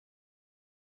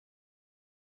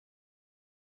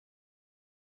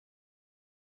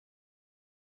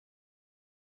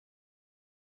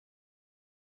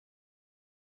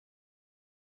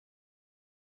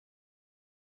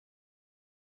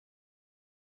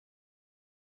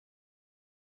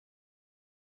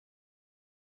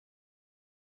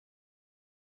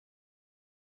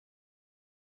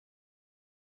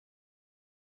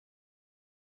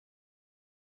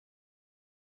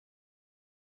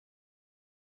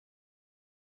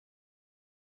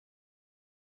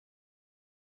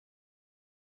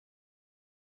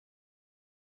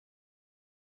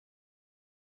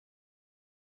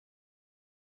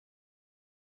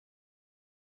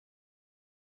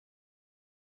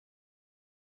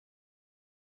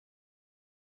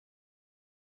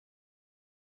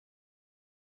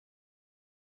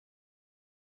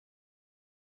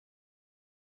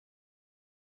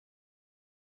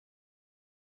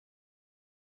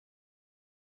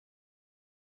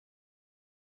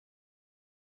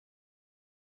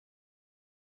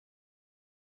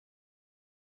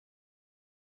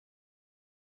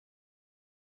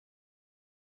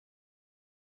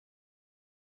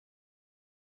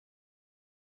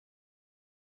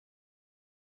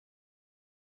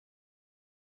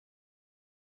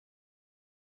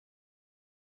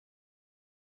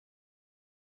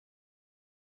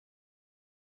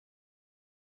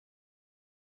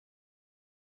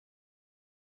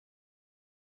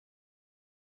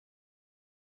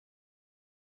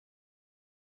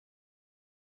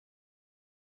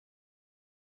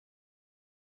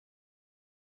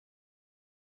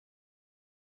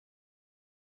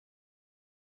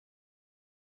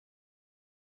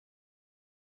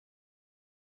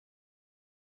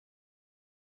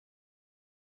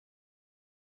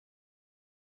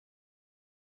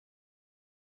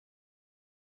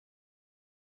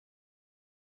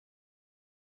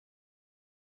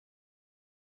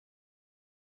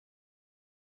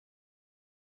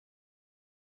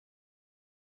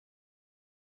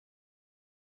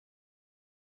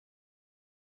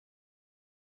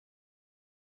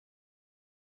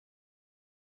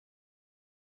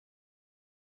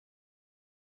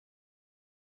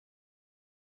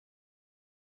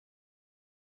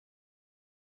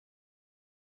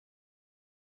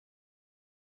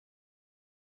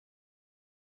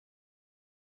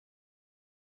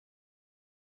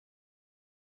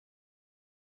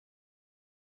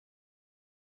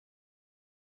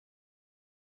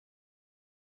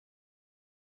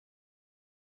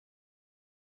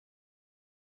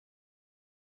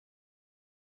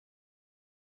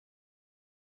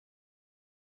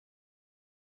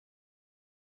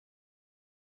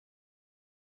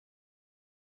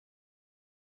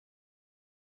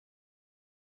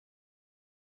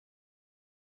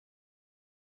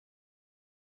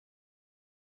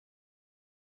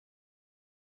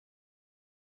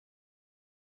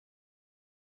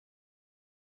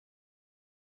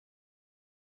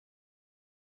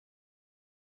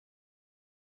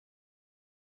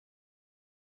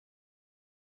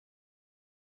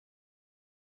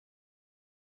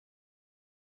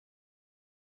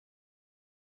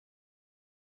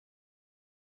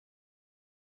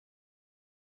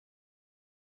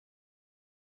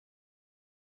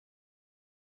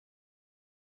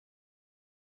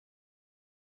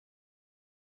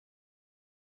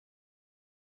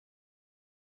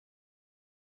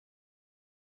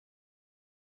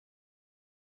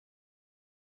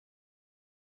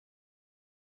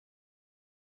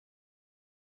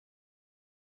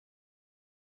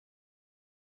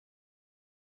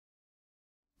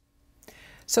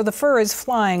So the fur is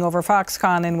flying over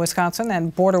Foxconn in Wisconsin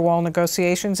and border wall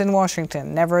negotiations in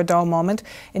Washington. Never a dull moment.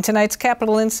 In tonight's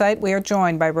Capitol Insight, we are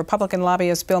joined by Republican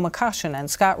lobbyist Bill McCoshen and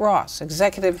Scot Ross,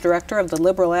 Executive Director of the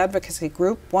Liberal Advocacy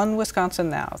Group, One Wisconsin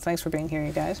Now. Thanks for being here,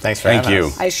 you guys. Thanks for having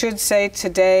us. I should say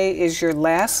today is your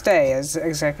last day as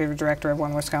Executive Director of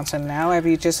One Wisconsin Now. Have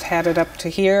you just had it up to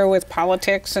here with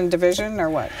politics and division, or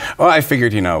what? Well, I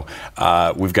figured,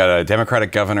 we've got a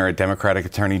Democratic governor, a Democratic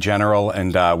Attorney General,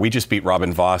 and we just beat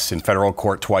Robin Vos in federal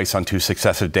court twice on 2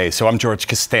 successive days. So I'm George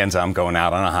Costanza. I'm going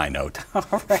out on a high note.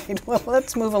 All right. Well,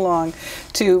 let's move along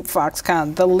to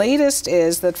Foxconn. The latest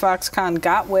is that Foxconn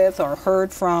got with or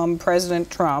heard from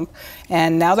President Trump,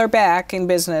 and now they're back in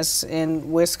business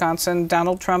in Wisconsin.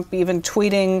 Donald Trump even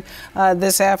tweeting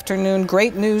this afternoon,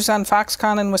 "Great news on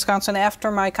Foxconn in Wisconsin after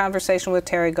my conversation with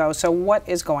Terry Go." So what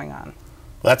is going on?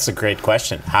 Well, that's a great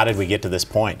question. How did we get to this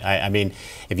point? I mean,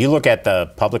 if you look at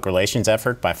the public relations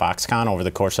effort by Foxconn over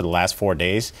the course of the last 4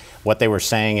 days, what they were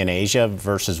saying in Asia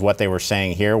versus what they were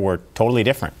saying here were totally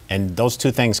different. And those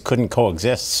two things couldn't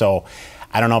coexist. So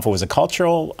I don't know if it was a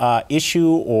cultural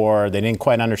issue or they didn't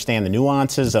quite understand the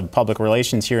nuances of public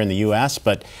relations here in the U.S.,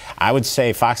 but I would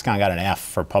say Foxconn got an F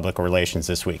for public relations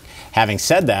this week. Having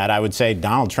said that, I would say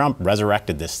Donald Trump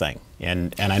resurrected this thing.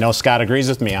 And I know Scott agrees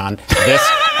with me on this.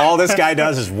 All this guy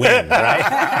does is win,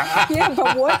 right? Yeah,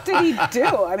 but what did he do?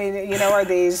 I mean, are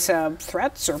these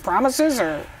threats or promises,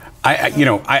 or?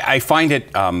 I find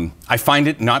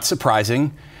it not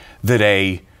surprising that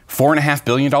a $4.5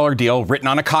 billion deal written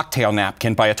on a cocktail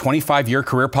napkin by a 25-year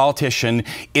career politician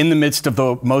in the midst of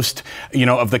the most,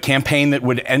 of the campaign that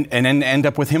would end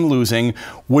up with him losing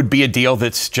would be a deal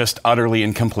that's just utterly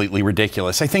and completely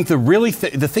ridiculous. I think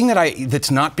the thing that's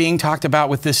not being talked about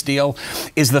with this deal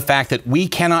is the fact that we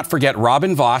cannot forget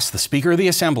Robin Vos, the Speaker of the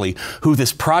Assembly, who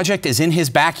this project is in his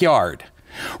backyard,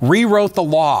 rewrote the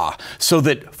law so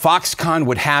that Foxconn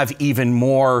would have even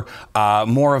more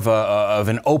of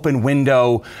an open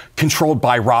window controlled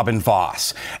by Robin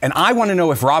Vos. And I want to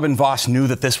know if Robin Vos knew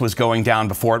that this was going down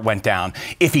before it went down.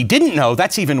 If he didn't know,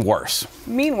 that's even worse.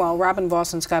 Meanwhile, Robin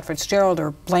Vos and Scott Fitzgerald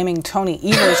are blaming Tony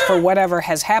Evers for whatever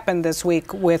has happened this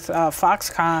week with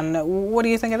Foxconn. What do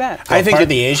you think of that? Well, I think part of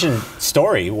the Asian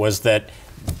story was that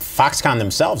Foxconn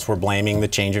themselves were blaming the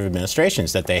change of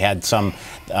administrations, that they had some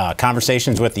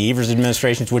conversations with the Evers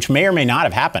administrations, which may or may not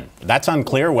have happened. That's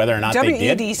unclear whether or not they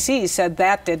did. WEDC said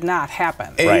that did not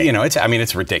happen. Right.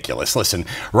 It's ridiculous. Listen,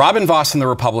 Robin Vos and the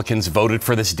Republicans voted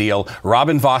for this deal.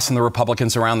 Robin Vos and the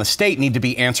Republicans around the state need to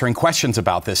be answering questions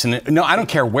about this. And no, I don't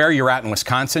care where you're at in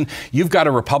Wisconsin. You've got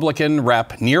a Republican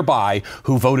rep nearby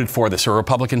who voted for this, or a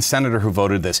Republican senator who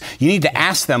voted this. You need to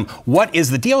ask them, what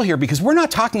is the deal here? Because we're not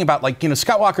talking about,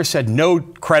 Scott Walker said, no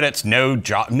credits, no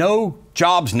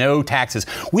jobs, no taxes.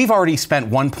 We've already spent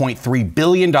 $1.3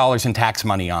 billion in tax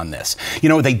money on this.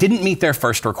 They didn't meet their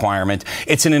first requirement.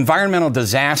 It's an environmental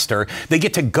disaster. They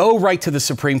get to go right to the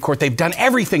Supreme Court. They've done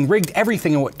everything, rigged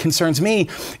everything. And what concerns me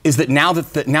is that now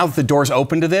that the door's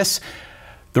open to this,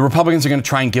 the Republicans are going to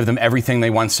try and give them everything they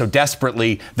want so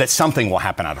desperately that something will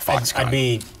happen out of Foxconn. I'd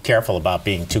be careful about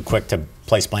being too quick to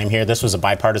place blame here. This was a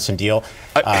bipartisan deal.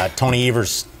 Tony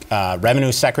Evers'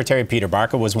 Revenue Secretary Peter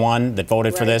Barca was one that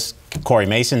voted for this. Corey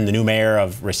Mason, the new mayor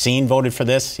of Racine, voted for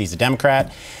this. He's a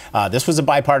Democrat. This was a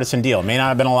bipartisan deal. It may not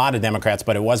have been a lot of Democrats,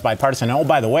 but it was bipartisan. And, oh,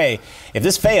 by the way, if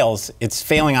this fails, it's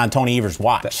failing on Tony Evers'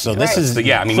 watch. So this is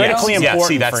critically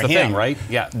important for him, right?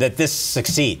 That this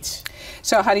succeeds.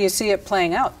 So how do you see it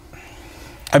playing out?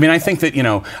 I think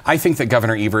that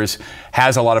Governor Evers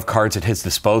has a lot of cards at his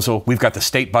disposal. We've got the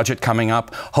state budget coming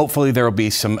up. Hopefully there will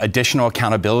be some additional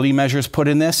accountability measures put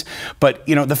in this. But,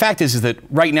 the fact is that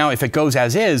right now, if it goes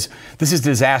as is, this is a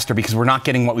disaster because we're not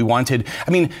getting what we wanted.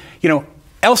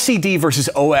 LCD versus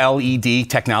OLED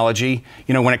technology,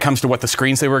 when it comes to what the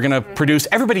screens they were going to produce,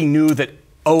 everybody knew that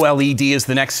OLED is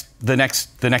the next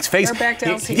phase. We're back to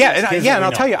LCD. Yeah, and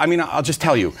I'll tell you, I'll just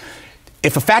tell you.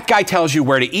 If a fat guy tells you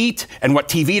where to eat and what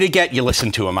TV to get, you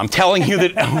listen to him. I'm telling you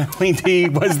that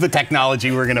LED was the technology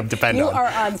we're going to depend on. You are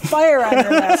on fire on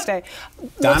your last day.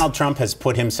 Donald Trump has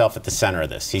put himself at the center of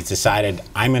this. He's decided,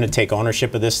 I'm going to take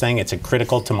ownership of this thing. It's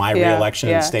critical to my re-election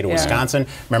in the state of Wisconsin.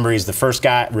 Remember, he's the first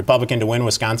Republican to win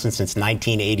Wisconsin since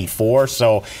 1984.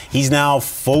 So he's now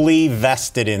fully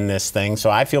vested in this thing.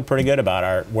 So I feel pretty good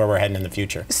about where we're heading in the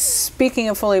future. Speaking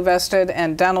of fully vested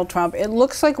and Donald Trump, it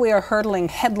looks like we are hurtling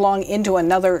headlong into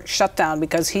another shutdown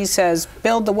because he says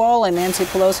build the wall and Nancy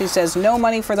Pelosi says no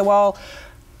money for the wall.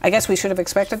 I guess we should have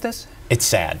expected this? It's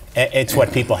sad. It's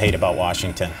what people hate about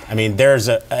Washington. I mean, there's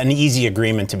an easy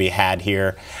agreement to be had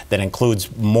here that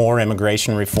includes more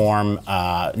immigration reform.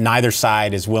 Neither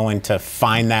side is willing to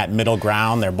find that middle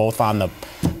ground. They're both on the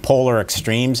polar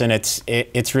extremes, and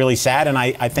it's really sad, and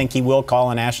I think he will call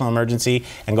a national emergency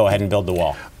and go ahead and build the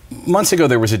wall. Months ago,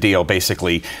 there was a deal,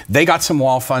 basically. They got some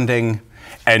wall funding,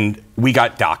 and we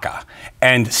got DACA.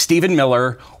 And Stephen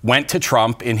Miller went to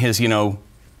Trump in his,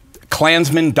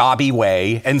 Klansman Dobby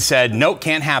way and said, nope,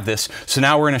 can't have this. So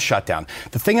now we're in a shutdown.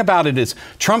 The thing about it is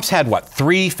Trump's had,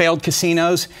 3 failed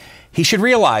casinos? He should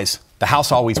realize the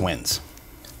House always wins.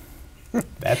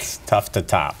 That's tough to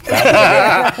top.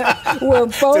 We're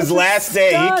both his last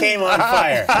day. He came on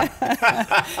fire.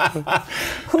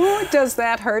 Who does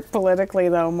that hurt politically,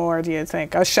 though, more, do you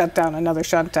think? A shutdown, another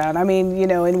shutdown. I mean,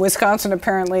 in Wisconsin,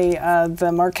 apparently,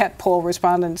 the Marquette poll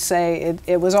respondents say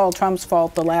it was all Trump's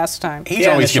fault the last time. He's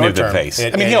always going to be the face.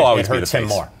 He'll always be the face. Him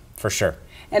more, for sure.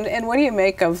 And what do you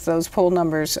make of those poll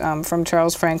numbers from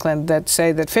Charles Franklin that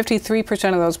say that 53%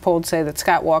 of those polled say that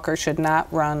Scott Walker should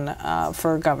not run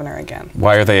for governor again?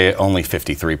 Why are they only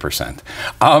 53%?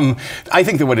 I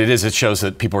think that what it is, it shows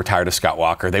that people are tired of Scott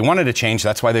Walker. They wanted a change.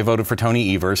 That's why they voted for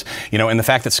Tony Evers. And the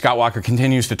fact that Scott Walker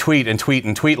continues to tweet and tweet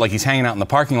and tweet like he's hanging out in the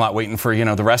parking lot waiting for,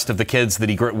 the rest of the kids that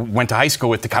he went to high school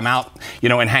with to come out,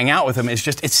 and hang out with him is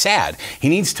just, it's sad. He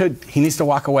needs to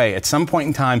walk away. At some point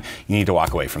in time, you need to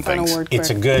walk away from things. It's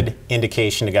a good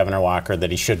indication to Governor Walker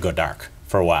that he should go dark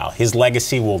for a while. His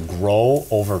legacy will grow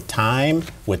over time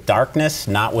with darkness,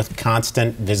 not with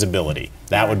constant visibility.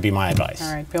 That would be my advice.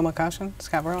 All right, Bill McCoshen,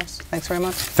 Scot Ross, thanks very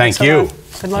much. Thank you.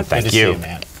 Good luck. Good to see you,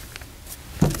 man.